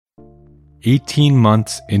18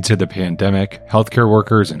 months into the pandemic, healthcare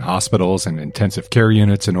workers in hospitals and intensive care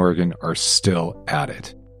units in Oregon are still at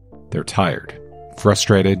it. They're tired,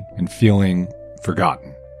 frustrated, and feeling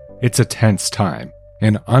forgotten. It's a tense time,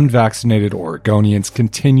 and unvaccinated Oregonians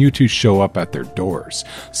continue to show up at their doors,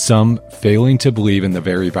 some failing to believe in the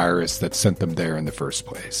very virus that sent them there in the first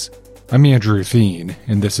place. I'm Andrew Thien,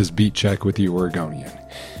 and this is Beat Check with the Oregonian.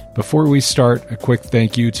 Before we start, a quick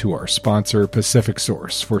thank you to our sponsor, Pacific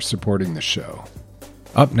Source, for supporting the show.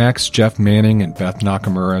 Up next, Jeff Manning and Beth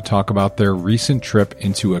Nakamura talk about their recent trip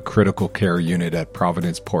into a critical care unit at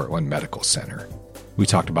Providence Portland Medical Center. We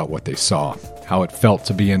talked about what they saw, how it felt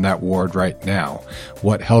to be in that ward right now,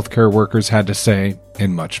 what healthcare workers had to say,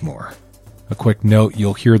 and much more. A quick note,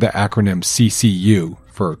 you'll hear the acronym CCU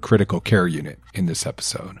for Critical Care Unit in this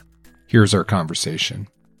episode. Here's our conversation.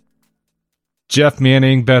 Jeff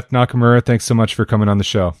Manning, Beth Nakamura, thanks so much for coming on the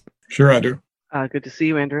show. Sure, Andrew. Good to see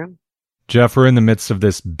you, Andrew. Jeff, we're in the midst of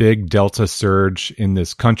this big Delta surge in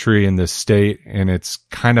this country, in this state, and it's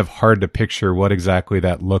kind of hard to picture what exactly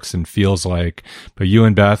that looks and feels like. But you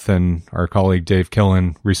and Beth and our colleague Dave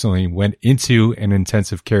Killen recently went into an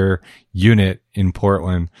intensive care unit in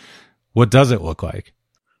Portland. What does it look like?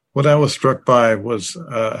 What I was struck by was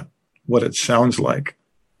what it sounds like.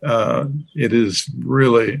 It is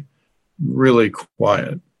really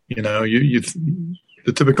quiet. You know,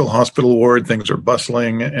 the typical hospital ward, things are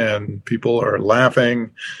bustling and people are laughing,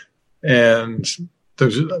 and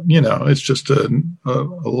there's, it's just a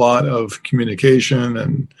lot of communication.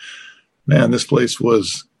 And man, this place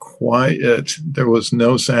was quiet. There was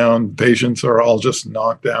no sound. Patients are all just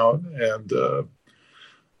knocked out, and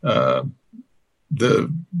the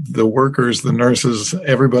workers, the nurses,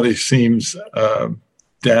 everybody seems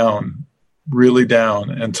down. Really down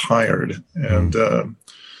and tired, and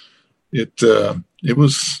it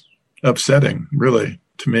was upsetting, really,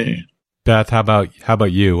 to me. Beth, how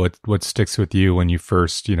about you? What sticks with you when you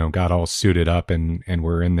first, got all suited up and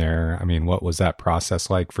were in there? I mean, what was that process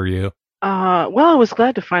like for you? Well, I was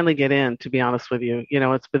glad to finally get in, to be honest with you.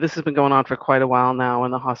 But this has been going on for quite a while now,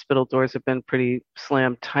 and the hospital doors have been pretty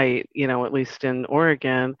slammed tight, at least in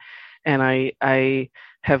Oregon, and I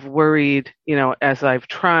have worried, as I've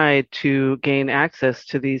tried to gain access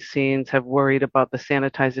to these scenes, have worried about the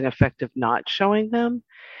sanitizing effect of not showing them.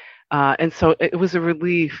 And so it was a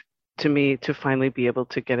relief to me to finally be able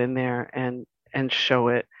to get in there and show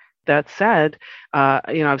it. That said,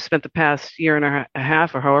 I've spent the past year and a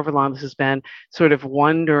half or however long this has been sort of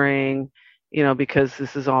wondering, because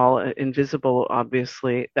this is all invisible,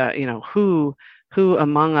 obviously, that, who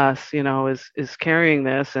among us, is carrying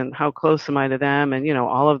this, and how close am I to them? And,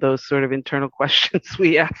 all of those sort of internal questions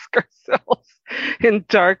we ask ourselves in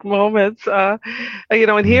dark moments. And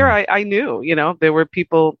here I knew, there were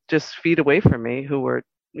people just feet away from me who were,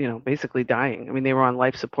 basically dying. I mean, they were on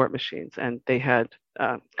life support machines and they had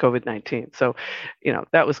COVID-19. So,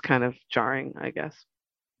 that was kind of jarring, I guess.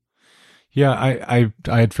 Yeah, I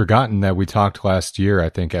had forgotten that we talked last year, I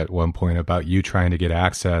think, at one point about you trying to get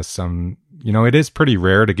access. It is pretty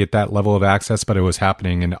rare to get that level of access, but it was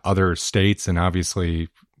happening in other states, and obviously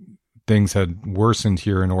things had worsened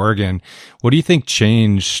here in Oregon. What do you think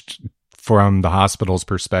changed from the hospital's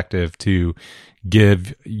perspective to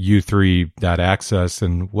give you three that access,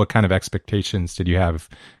 and what kind of expectations did you have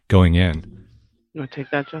going in? You want to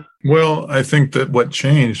take that, Jeff? Well, I think that what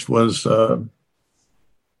changed was the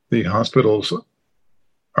hospitals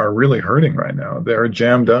are really hurting right now. They're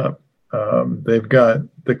jammed up. They've got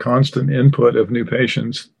the constant input of new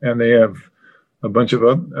patients, and they have a bunch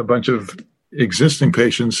of existing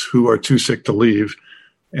patients who are too sick to leave,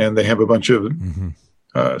 and they have a bunch of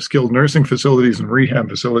skilled nursing facilities and rehab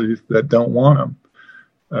facilities that don't want them,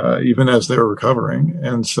 even as they're recovering.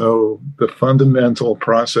 And so the fundamental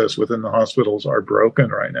process within the hospitals are broken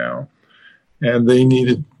right now, and they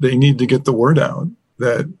need to get the word out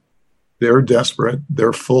that they're desperate,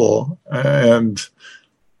 they're full, and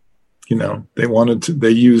they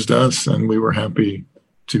used us, and we were happy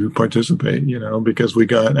to participate, because we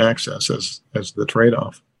got access as the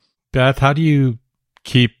trade-off. Beth, how do you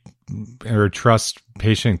keep or trust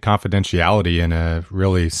patient confidentiality in a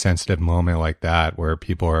really sensitive moment like that, where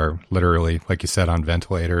people are literally, like you said, on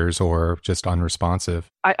ventilators or just unresponsive?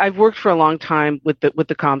 I've worked for a long time with the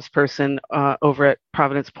comms person over at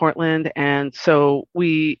Providence Portland, and so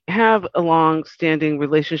we have a long-standing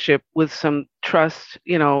relationship with some trust,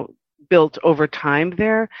 built over time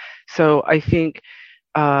there. So I think,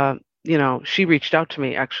 she reached out to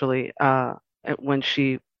me actually when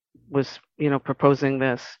she was, proposing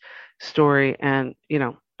this story, and,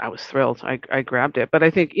 I was thrilled. I grabbed it. But I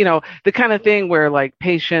think, the kind of thing where like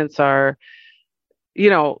patients are,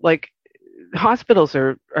 like hospitals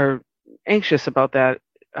are anxious about that,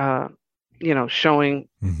 showing,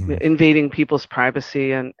 invading people's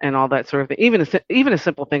privacy and all that sort of thing. Even a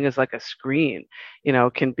simple thing as like a screen,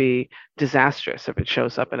 can be disastrous if it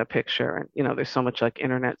shows up in a picture. And, there's so much like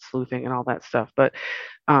internet sleuthing and all that stuff. But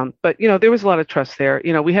there was a lot of trust there.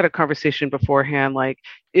 We had a conversation beforehand, like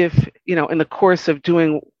if, in the course of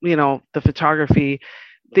doing, the photography,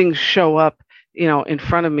 things show up, in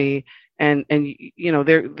front of me, and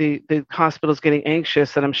the hospital's getting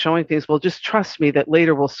anxious that I'm showing things. Well, just trust me that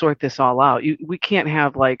later we'll sort this all out. We can't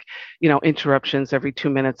have like, interruptions every 2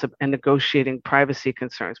 minutes and negotiating privacy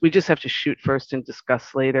concerns. We just have to shoot first and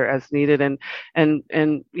discuss later as needed. And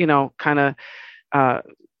kind of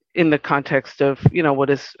in the context of, what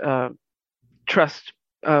is trust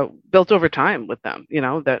built over time with them,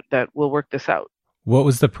 that we'll work this out. What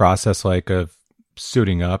was the process like of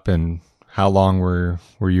suiting up, and how long were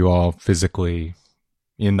you all physically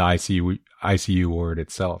in the ICU ward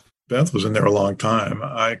itself? Beth was in there a long time.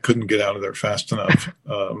 I couldn't get out of there fast enough.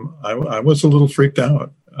 I was a little freaked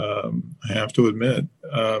out, I have to admit.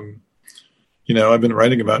 I've been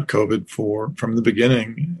writing about COVID from the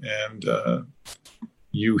beginning, and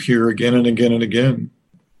you hear again and again and again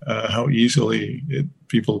how easily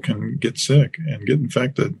people can get sick and get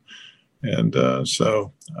infected. And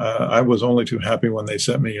so I was only too happy when they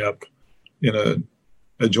set me up in a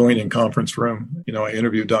adjoining conference room. I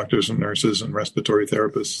interviewed doctors and nurses and respiratory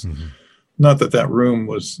therapists. Mm-hmm. Not that room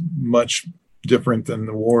was much different than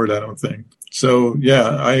the ward, I don't think. So,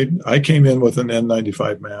 yeah, I came in with an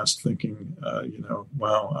N95 mask thinking,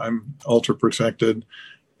 wow, I'm ultra protected.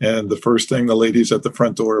 And the first thing the ladies at the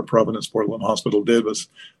front door of Providence Portland Hospital did was,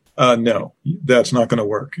 no, that's not going to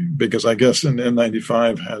work, because I guess an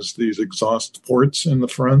N95 has these exhaust ports in the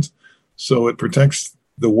front. So it protects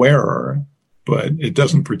the wearer, but it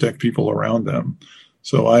doesn't protect people around them.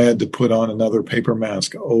 So I had to put on another paper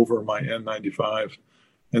mask over my N95.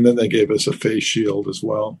 And then they gave us a face shield as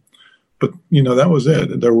well. But, that was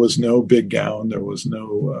it. There was no big gown. There was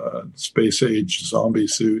no space age zombie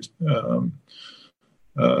suit.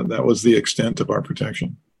 That was the extent of our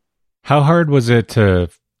protection. How hard was it to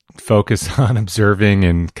focus on observing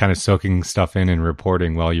and kind of soaking stuff in and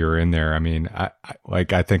reporting while you were in there? I mean,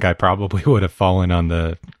 I think I probably would have fallen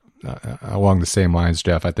on along the same lines,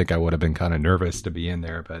 Jeff. I think I would have been kind of nervous to be in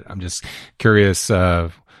there, but I'm just curious.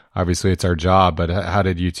 Obviously it's our job, but how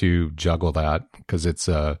did you two juggle that? Because it's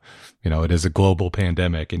it is a global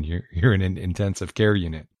pandemic, and you're in an intensive care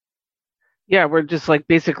unit. Yeah, we're just like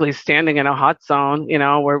basically standing in a hot zone,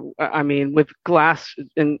 with glass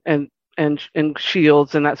and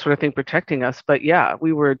shields and that sort of thing protecting us. But yeah,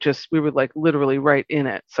 we were like literally right in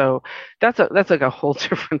it. So that's like a whole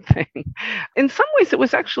different thing. In some ways, it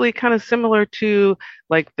was actually kind of similar to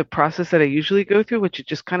like the process that I usually go through, which it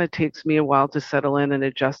just kind of takes me a while to settle in and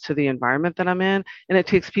adjust to the environment that I'm in. And it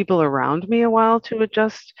takes people around me a while to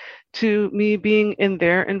adjust to me being in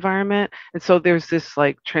their environment. And so there's this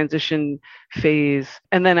like transition phase.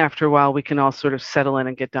 And then after a while, we can all sort of settle in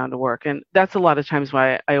and get down to work. And that's a lot of times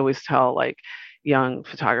why I always tell like young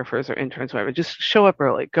photographers or interns, whatever, just show up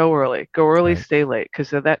early, go early, right. Stay late.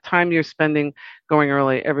 Because at that time you're spending going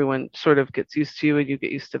early, everyone sort of gets used to you and you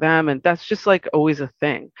get used to them. And that's just like always a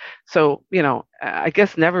thing. So, I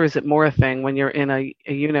guess never is it more a thing when you're in a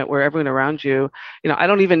unit where everyone around you, I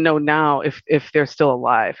don't even know now if they're still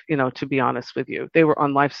alive, to be honest with you. They were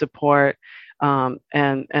on life support. And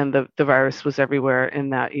the virus was everywhere in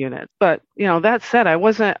that unit. But, that said,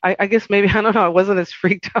 I guess maybe, I don't know, I wasn't as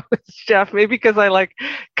freaked out as Jeff, maybe because I like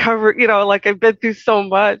covered, like I've been through so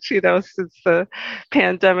much, since the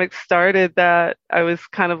pandemic started, that I was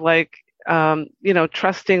kind of like,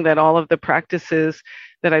 trusting that all of the practices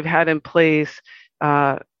that I've had in place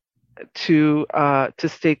to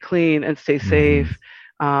stay clean and stay safe,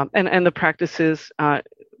 and the practices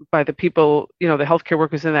by the people, the healthcare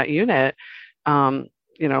workers in that unit,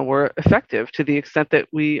 were effective to the extent that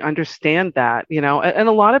we understand that, and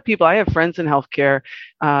a lot of people, I have friends in healthcare,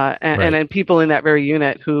 and people in that very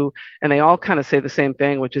unit and they all kind of say the same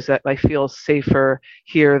thing, which is that I feel safer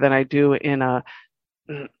here than I do in I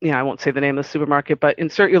won't say the name of the supermarket, but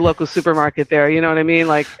insert your local supermarket there. You know what I mean?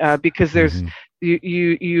 Like, because there's,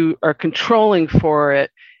 you are controlling for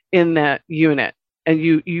it in that unit, and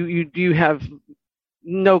you have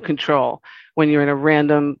no control when you're in a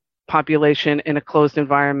random population in a closed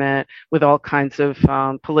environment with all kinds of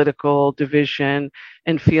political division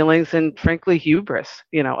and feelings and frankly hubris,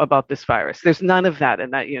 about this virus. There's none of that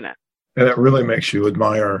in that unit. And it really makes you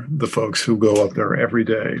admire the folks who go up there every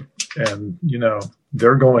day. And,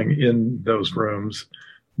 they're going in those rooms.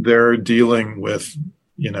 They're dealing with,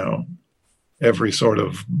 every sort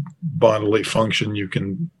of bodily function you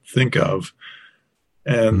can think of.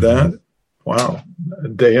 And that, wow,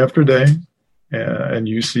 day after day, and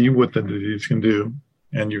you see what the disease can do,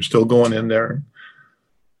 and you're still going in there.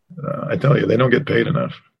 I tell you, they don't get paid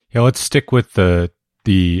enough. Yeah, let's stick with the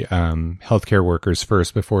healthcare workers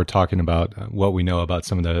first before talking about what we know about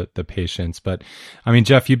some of the patients. But I mean,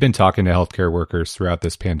 Jeff, you've been talking to healthcare workers throughout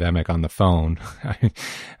this pandemic on the phone.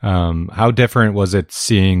 How different was it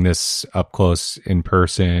seeing this up close in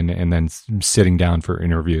person and then sitting down for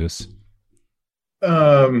interviews?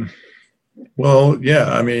 Well,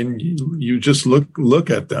 yeah, I mean, you just look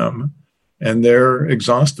at them and they're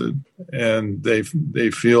exhausted and they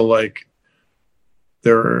feel like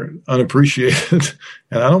they're unappreciated,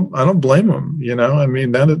 and I don't blame them. I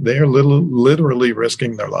mean, that they are literally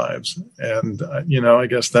risking their lives, and I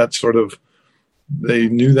guess that's sort of, they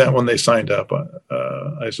knew that when they signed up,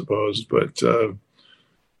 I suppose. But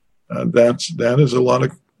that is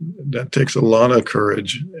that takes a lot of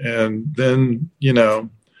courage, and then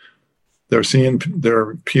they're seeing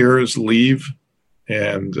their peers leave,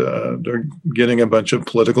 and they're getting a bunch of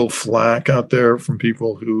political flack out there from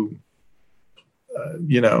people who.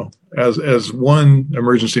 As one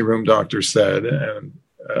emergency room doctor said, and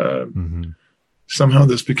somehow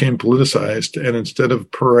this became politicized, and instead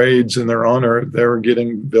of parades in their honor, they're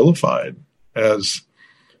getting vilified as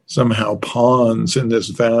somehow pawns in this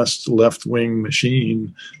vast left-wing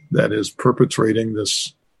machine that is perpetrating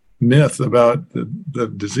this myth about the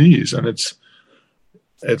disease, and it's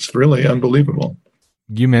really unbelievable.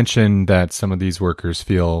 You mentioned that some of these workers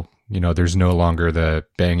feel there's no longer the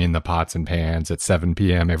banging the pots and pans at 7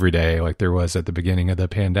 p.m. every day like there was at the beginning of the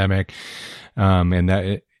pandemic. And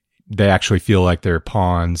that they actually feel like they're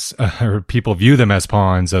pawns, or people view them as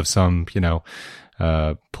pawns of some,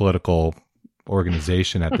 political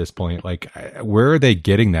organization at this point. Like, where are they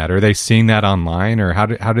getting that? Are they seeing that online, or how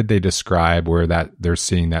did they describe where that they're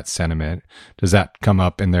seeing that sentiment? Does that come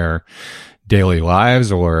up in their daily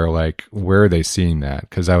lives, or like, where are they seeing that?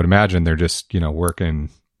 Because I would imagine they're just, working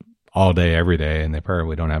all day, every day, and they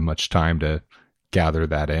probably don't have much time to gather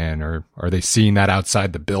that in. Or are they seeing that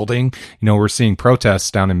outside the building? We're seeing protests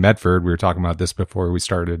down in Medford. We were talking about this before we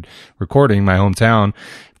started recording, my hometown.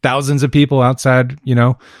 Thousands of people outside,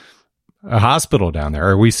 a hospital down there.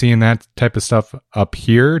 Are we seeing that type of stuff up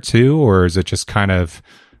here too? Or is it just kind of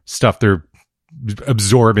stuff they're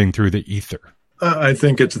absorbing through the ether? I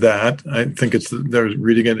think it's that. I think they're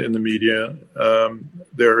reading it in the media.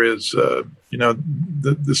 There is,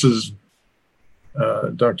 this is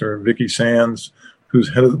Dr. Vicky Sands,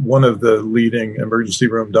 who's head of one of the leading emergency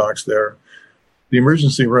room docs there. The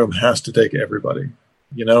emergency room has to take everybody.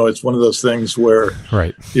 It's one of those things where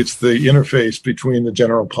it's the interface between the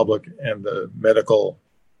general public and the medical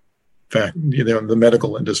the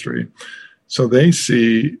medical industry. So they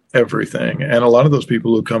see everything. And a lot of those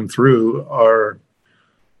people who come through are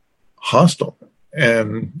hostile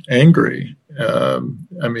and angry. I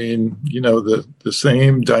mean, the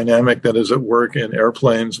same dynamic that is at work in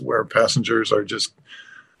airplanes where passengers are just,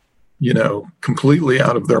 completely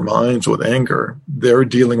out of their minds with anger. They're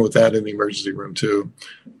dealing with that in the emergency room too.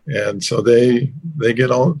 And so they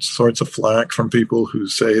get all sorts of flack from people who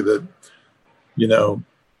say that,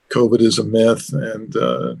 COVID is a myth, and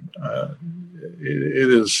it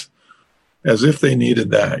is as if they needed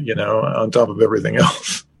that, on top of everything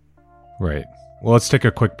else. Right. Well, let's take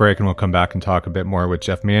a quick break and we'll come back and talk a bit more with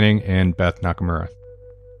Jeff Manning and Beth Nakamura.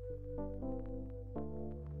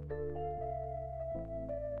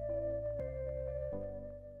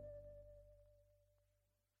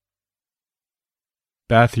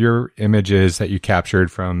 Beth, your images that you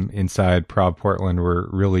captured from inside Proud Portland were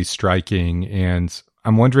really striking. And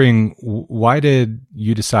I'm wondering, why did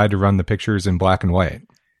you decide to run the pictures in black and white?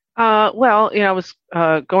 Well, I was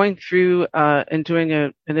going through and doing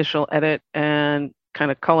an initial edit and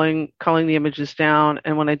kind of culling the images down.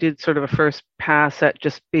 And when I did sort of a first pass at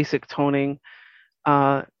just basic toning,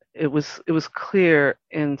 it was clear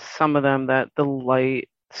in some of them that the light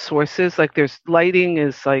sources, like there's lighting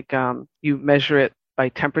is like you measure it by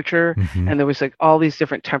temperature, and there was like all these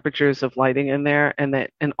different temperatures of lighting in there, and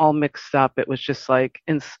all mixed up. It was just like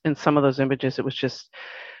in some of those images, it was just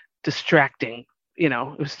distracting.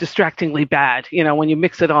 It was distractingly bad. When you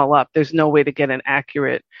mix it all up, there's no way to get an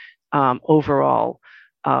accurate overall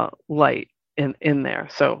light in there.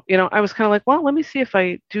 So, I was kind of like, well, let me see if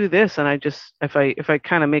I do this, and if I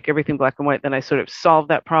kind of make everything black and white, then I sort of solve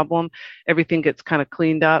that problem. Everything gets kind of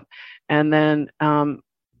cleaned up, and then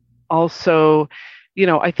also,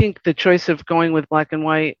 I think the choice of going with black and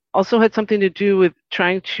white also had something to do with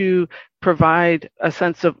trying to provide a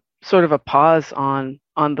sense of sort of a pause on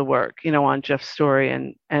the work, on Jeff's story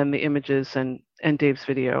and the images and Dave's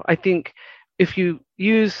video. I think if you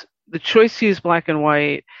use the choice to use black and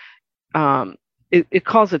white, it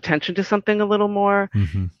calls attention to something a little more,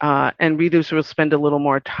 and readers will spend a little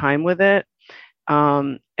more time with it.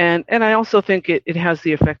 And I also think it has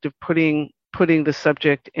the effect of putting the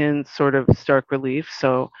subject in sort of stark relief.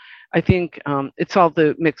 So I think it solved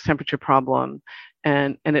the mixed temperature problem,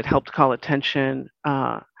 and it helped call attention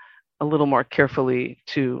a little more carefully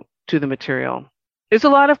to the material. There's a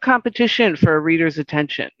lot of competition for a reader's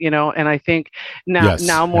attention, and I think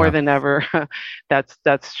now more than ever,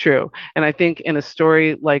 that's true. And I think in a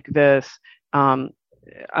story like this, I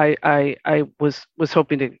was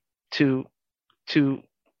hoping to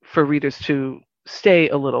for readers to stay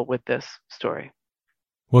a little with this story.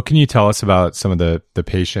 What can you tell us about some of the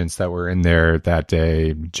patients that were in there that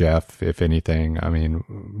day, Jeff, if anything? I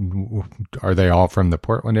mean, are they all from the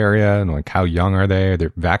Portland area? And like, how young are they? Are they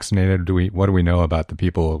vaccinated? What do we know about the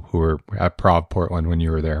people who were at Prov Portland when you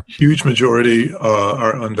were there? Huge majority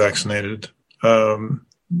are unvaccinated.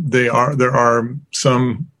 There are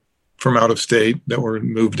some from out of state that were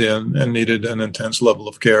moved in and needed an intense level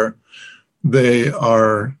of care. They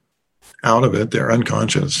are out of it. They're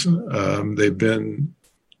unconscious.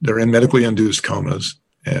 They're in medically induced comas,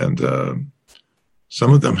 and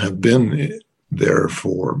some of them have been there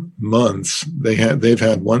for months. They had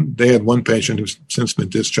one patient who's since been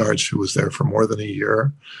discharged who was there for more than a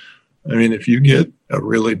year. I mean, if you get a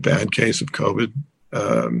really bad case of COVID,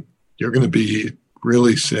 you're going to be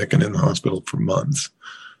really sick and in the hospital for months,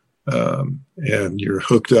 and you're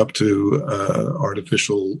hooked up to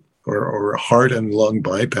artificial or heart and lung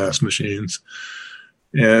bypass machines.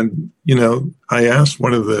 And, I asked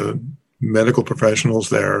one of the medical professionals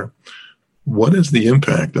there, what is the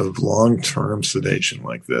impact of long-term sedation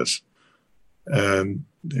like this? And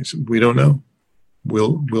they said, we don't know.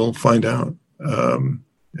 We'll find out. I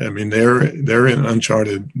mean, they're in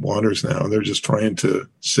uncharted waters now. They're just trying to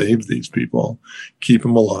save these people, keep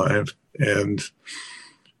them alive. And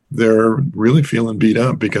they're really feeling beat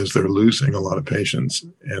up because they're losing a lot of patients.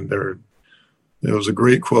 And there was a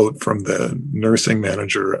great quote from the nursing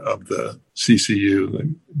manager of the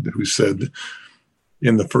CCU who said,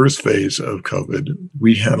 in the first phase of COVID,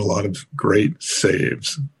 we had a lot of great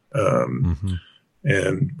saves,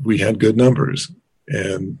 and we had good numbers,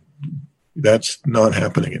 and that's not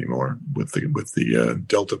happening anymore with the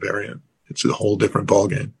Delta variant. It's a whole different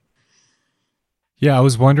ballgame. Yeah, I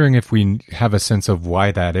was wondering if we have a sense of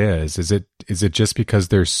why that is. Is it just because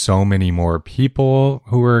there's so many more people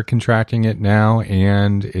who are contracting it now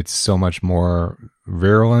and it's so much more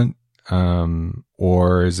virulent?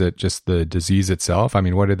 Or is it just the disease itself? I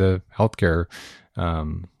mean, what do the healthcare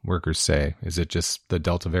workers say? Is it just the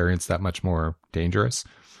Delta variant's that much more dangerous?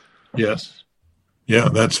 Yes. Yeah,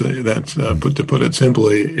 that's to put it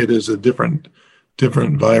simply, it is a different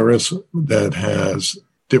virus that has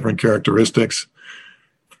different characteristics.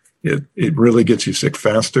 It really gets you sick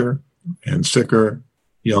faster and sicker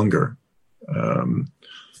younger.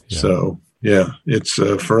 So yeah, it's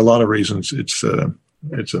for a lot of reasons, it's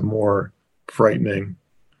a more frightening,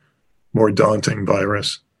 more daunting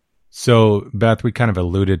virus. So, Beth, we kind of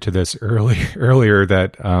alluded to this earlier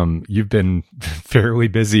that you've been fairly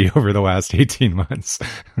busy over the last 18 months,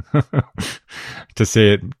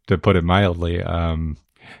 to put it mildly.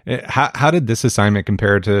 How did this assignment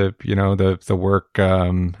compare to the work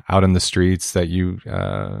out in the streets that you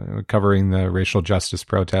covering the racial justice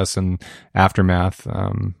protests and aftermath?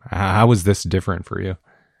 How was this different for you?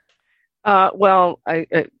 Well, I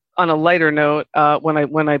on a lighter note,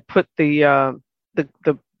 when I put the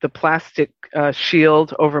plastic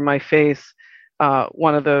shield over my face,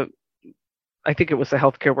 one of I think it was a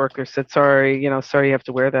healthcare worker said, sorry you have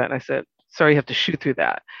to wear that. And I said, sorry, you have to shoot through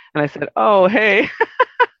that. And I said, oh, hey.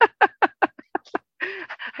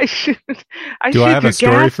 I shoot have a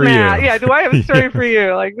story for you? Yeah, do I have a story for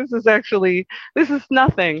you? Like, this is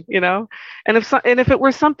nothing, and if it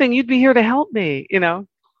were something, you'd be here to help me,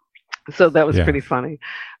 So that was pretty funny.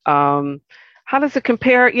 How does it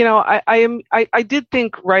compare? I did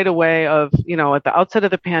think right away of, at the outset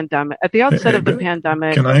of the pandemic,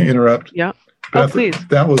 Can I interrupt? Yeah. Beth, please.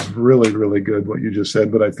 That was really, really good what you just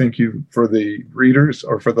said. But I think for the readers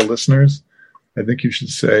or for the listeners, I think you should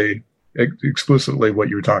say explicitly what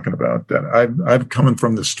you were talking about. That I've come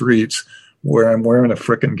from the streets where I'm wearing a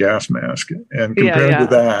frickin' gas mask, and compared to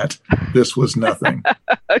that, this was nothing.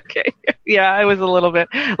 Okay. Yeah, I was a little bit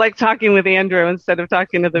like talking with Andrew instead of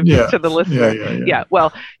talking to the listener. Yeah.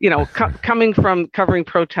 Well, coming from covering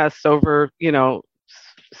protests over,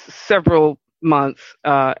 several months,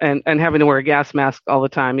 and having to wear a gas mask all the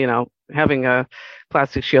time. Having a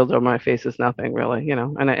plastic shield over my face is nothing really.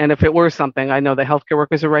 And if it were something, I know the healthcare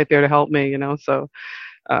workers are right there to help me. So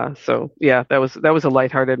yeah, that was a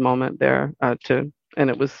lighthearted moment there, and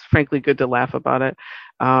it was frankly good to laugh about it.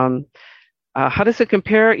 How does it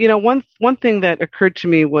compare? One thing that occurred to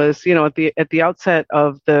me was, at the outset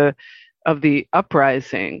of the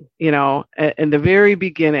uprising, in the very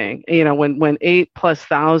beginning, when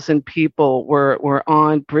 8,000+ people were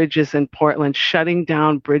on bridges in Portland, shutting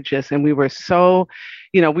down bridges, and we were so,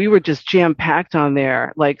 we were just jam packed on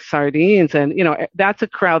there like sardines, and that's a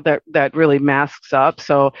crowd that really masks up.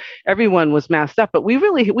 So everyone was masked up, but we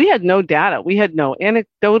had no data, we had no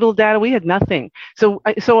anecdotal data, we had nothing. So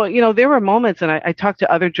there were moments, and I talked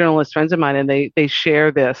to other journalist friends of mine, and they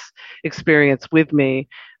share this experience with me.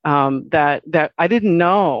 That I didn't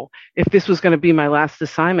know if this was going to be my last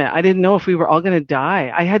assignment. I didn't know if we were all going to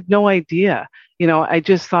die. I had no idea. I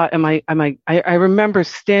just thought, I remember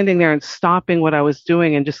standing there and stopping what I was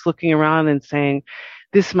doing and just looking around and saying,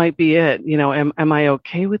 this might be it. Am I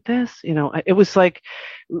okay with this? It was like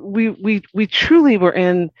we truly were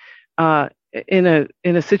in a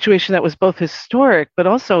situation that was both historic, but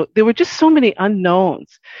also there were just so many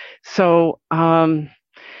unknowns. So, and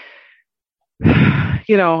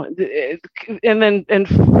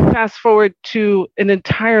fast forward to an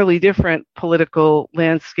entirely different political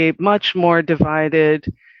landscape, much more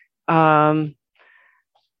divided, and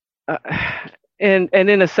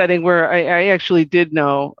in a setting where I actually did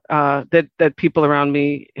know that people around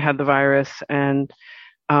me had the virus, and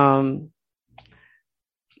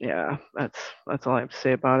yeah, that's all I have to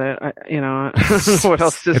say about it. I don't know what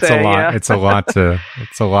else to say. A lot. Yeah. It's a lot to digest.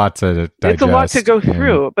 It's a lot to go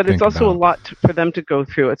through, but it's also about. a lot for them to go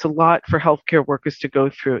through. It's a lot for healthcare workers to go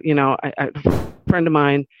through. A friend of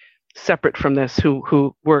mine, separate from this,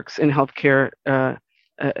 who works in healthcare and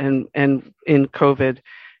in COVID,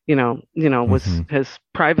 has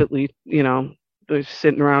privately, was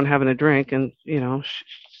sitting around having a drink, and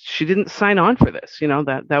she didn't sign on for this.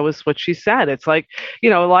 That was what she said. It's like, a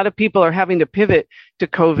lot of people are having to pivot to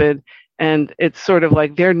COVID, and it's sort of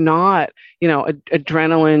like they're not,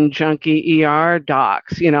 adrenaline junkie ER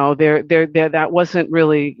docs. They're that wasn't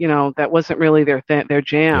really, their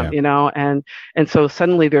jam. Yeah. And so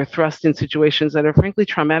suddenly they're thrust in situations that are frankly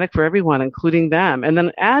traumatic for everyone, including them. And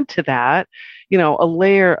then add to that, a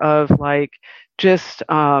layer of like just,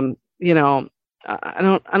 I don't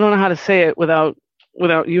know how to say it without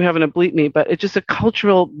you having to bleep me, but it's just a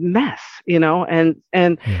cultural mess, and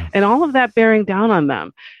all of that bearing down on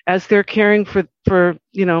them as they're caring for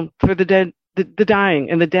the dead, the dying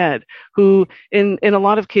and the dead, who in a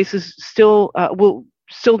lot of cases still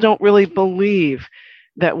don't really believe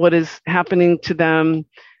that what is happening to them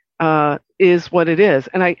is what it is.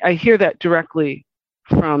 And I hear that directly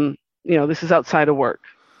from, this is outside of work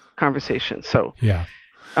conversation. So yeah.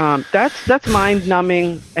 That's mind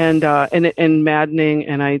numbing and maddening.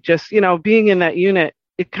 And I just, being in that unit,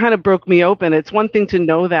 it kind of broke me open. It's one thing to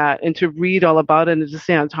know that and to read all about it and to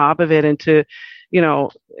stay on top of it and to,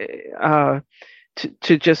 to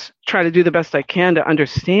just try to do the best I can to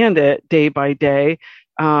understand it day by day.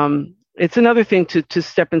 It's another thing to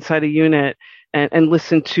step inside a unit and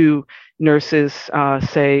listen to nurses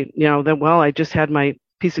say, that, well, I just had my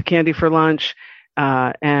piece of candy for lunch.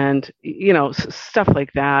 And stuff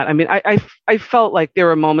like that. I mean, I felt like there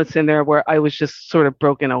were moments in there where I was just sort of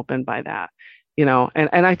broken open by that,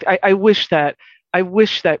 and I wish that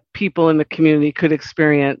people in the community could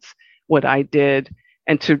experience what I did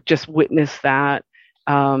and to just witness that,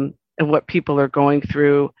 and what people are going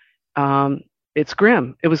through. It's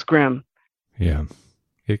grim. It was grim. Yeah.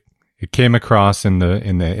 It came across in the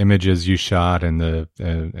images you shot and the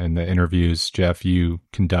interviews, Jeff, you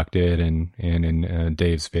conducted and in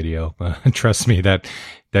Dave's video. Trust me, that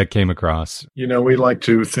came across. We like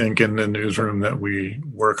to think in the newsroom that we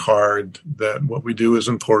work hard, that what we do is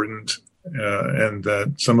important, and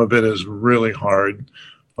that some of it is really hard,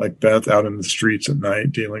 like Beth out in the streets at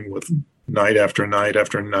night, dealing with night after night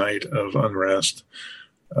after night of unrest.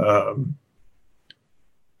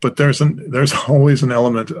 But there's always an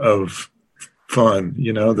element of fun.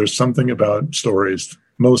 There's something about stories,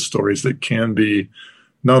 most stories, that can be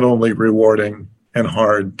not only rewarding and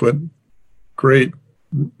hard, but great,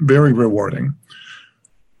 very rewarding.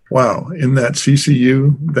 Wow. In that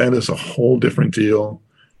CCU, that is a whole different deal.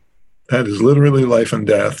 That is literally life and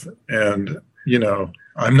death. And,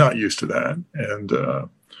 I'm not used to that. And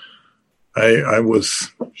I was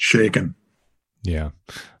shaken. Yeah.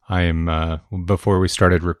 before we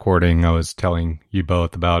started recording, I was telling you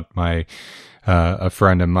both about a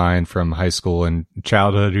friend of mine from high school and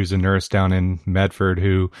childhood who's a nurse down in Medford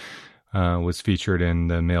who was featured in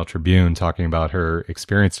the Mail Tribune talking about her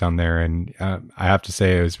experience down there. And I have to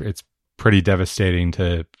say it's pretty devastating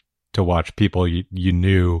to watch people you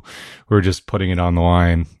knew who were just putting it on the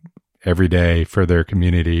line every day for their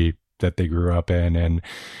community that they grew up in,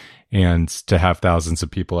 and to have thousands of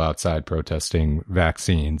people outside protesting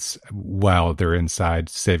vaccines while they're inside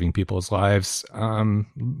saving people's lives,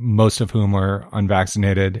 most of whom are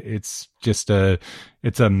unvaccinated. It's just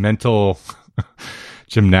it's a mental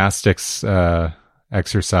gymnastics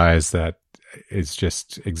exercise that is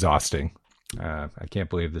just exhausting. I can't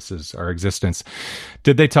believe this is our existence.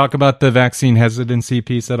 Did they talk about the vaccine hesitancy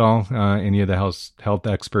piece at all? Any of the health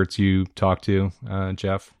experts you talked to,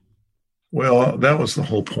 Jeff? Well, that was the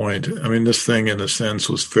whole point. I mean, this thing, in a sense,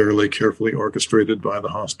 was fairly carefully orchestrated by the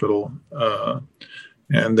hospital.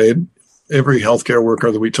 And every healthcare worker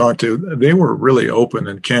that we talked to, they were really open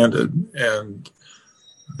and candid, and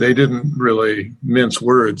they didn't really mince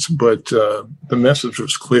words, but the message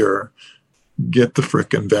was clear. Get the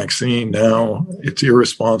frickin' vaccine now. It's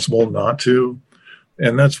irresponsible not to.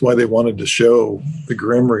 And that's why they wanted to show the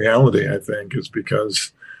grim reality, I think, is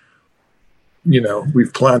because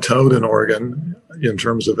we've plateaued in Oregon in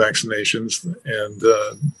terms of vaccinations, and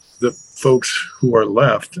the folks who are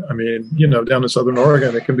left, I mean, down in Southern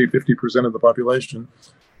Oregon, it can be 50% of the population.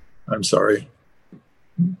 I'm sorry.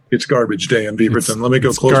 It's garbage day in Beaverton. Let me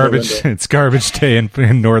go close my window. It's garbage day in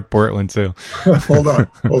North Portland, too. Hold on.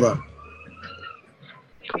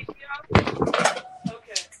 Okay.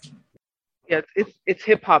 Yeah, it's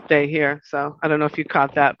hip hop day here, so I don't know if you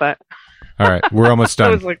caught that, but all right, we're almost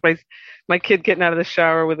done. It was like my kid getting out of the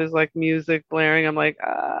shower with his music blaring. I'm like,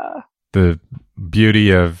 The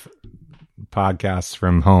beauty of podcasts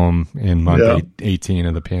from home in month 18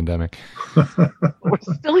 of the pandemic. We're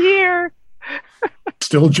still here.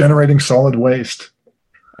 Still generating solid waste.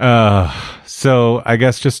 So I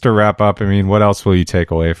guess just to wrap up, I mean, what else will you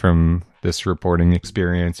take away from this reporting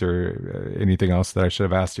experience, or anything else that I should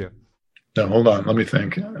have asked you? No, hold on. Let me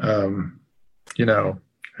think.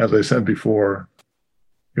 As I said before,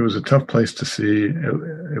 it was a tough place to see.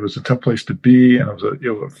 It was a tough place to be, and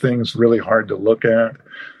it was things really hard to look at.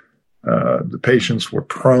 The patients were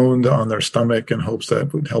prone on their stomach in hopes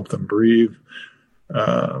that would help them breathe.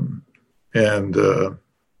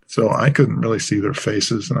 So I couldn't really see their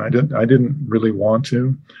faces, and I didn't really want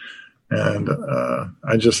to. And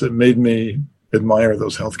it made me admire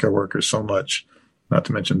those healthcare workers so much, not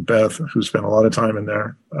to mention Beth, who spent a lot of time in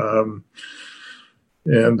there.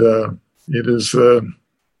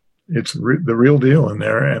 It's the real deal in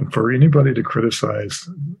there. And for anybody to criticize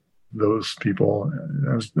those people,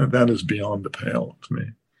 that is beyond the pale to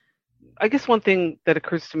me. I guess one thing that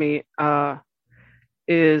occurs to me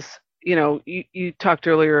is, you talked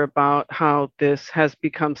earlier about how this has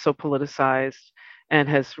become so politicized and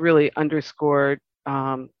has really underscored,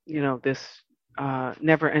 this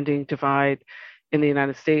never-ending divide in the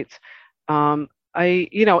United States.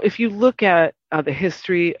 If you look at the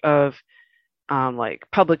history of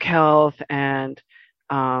public health and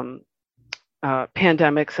pandemics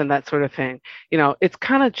and that sort of thing, it's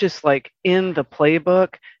kind of just in the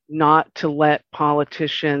playbook not to let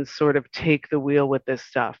politicians sort of take the wheel with this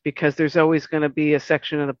stuff, because there's always going to be a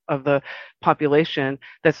section of the population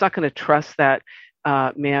that's not going to trust that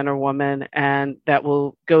man or woman, and that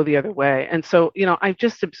will go the other way. And so, I've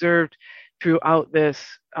just observed throughout this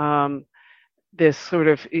sort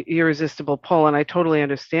of irresistible pull, and I totally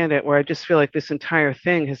understand it, where I just feel like this entire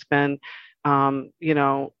thing has been,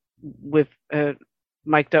 with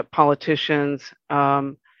mic'd up politicians,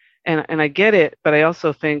 and I get it, but I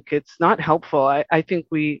also think it's not helpful. I think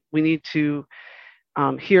we need to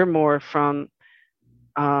hear more from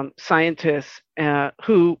scientists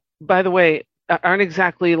who, by the way, aren't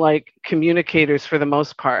exactly communicators for the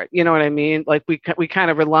most part. You know what I mean? We kind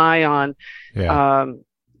of rely on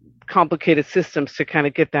complicated systems to kind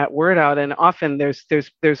of get that word out, and often there's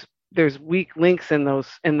weak links in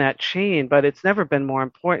that chain. But it's never been more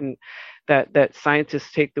important that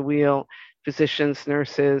scientists take the wheel, physicians,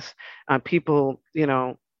 nurses, people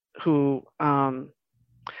who I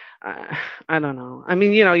don't know. I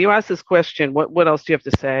mean, you ask this question, what else do you have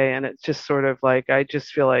to say? And it's just sort of I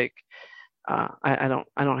just feel like I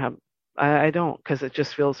don't, because it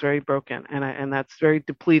just feels very broken, and that's very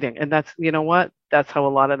depleting, and that's that's how a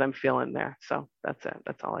lot of them feel in there. So that's it.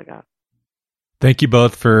 That's all I got. Thank you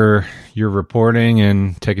both for your reporting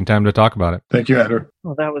and taking time to talk about it. Thank you, Andrew.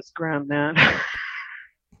 Well, that was grim, man.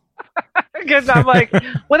 Because I'm like,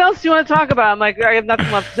 what else do you want to talk about? I'm like, I have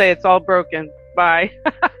nothing left to say. It's all broken. Bye.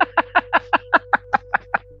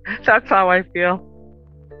 That's how I feel.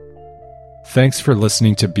 Thanks for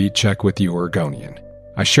listening to Beat Check with the Oregonian.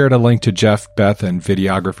 I shared a link to Jeff, Beth, and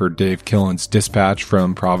videographer Dave Killen's dispatch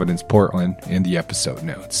from Providence, Portland in the episode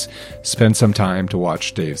notes. Spend some time to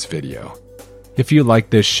watch Dave's video. If you like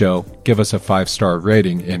this show, give us a 5-star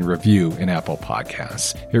rating and review in Apple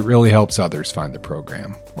Podcasts. It really helps others find the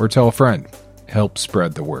program. Or tell a friend. Help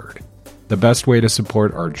spread the word. The best way to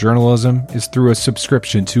support our journalism is through a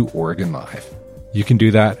subscription to Oregon Live. You can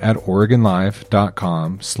do that at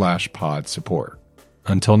OregonLive.com/pod support.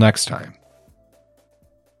 Until next time.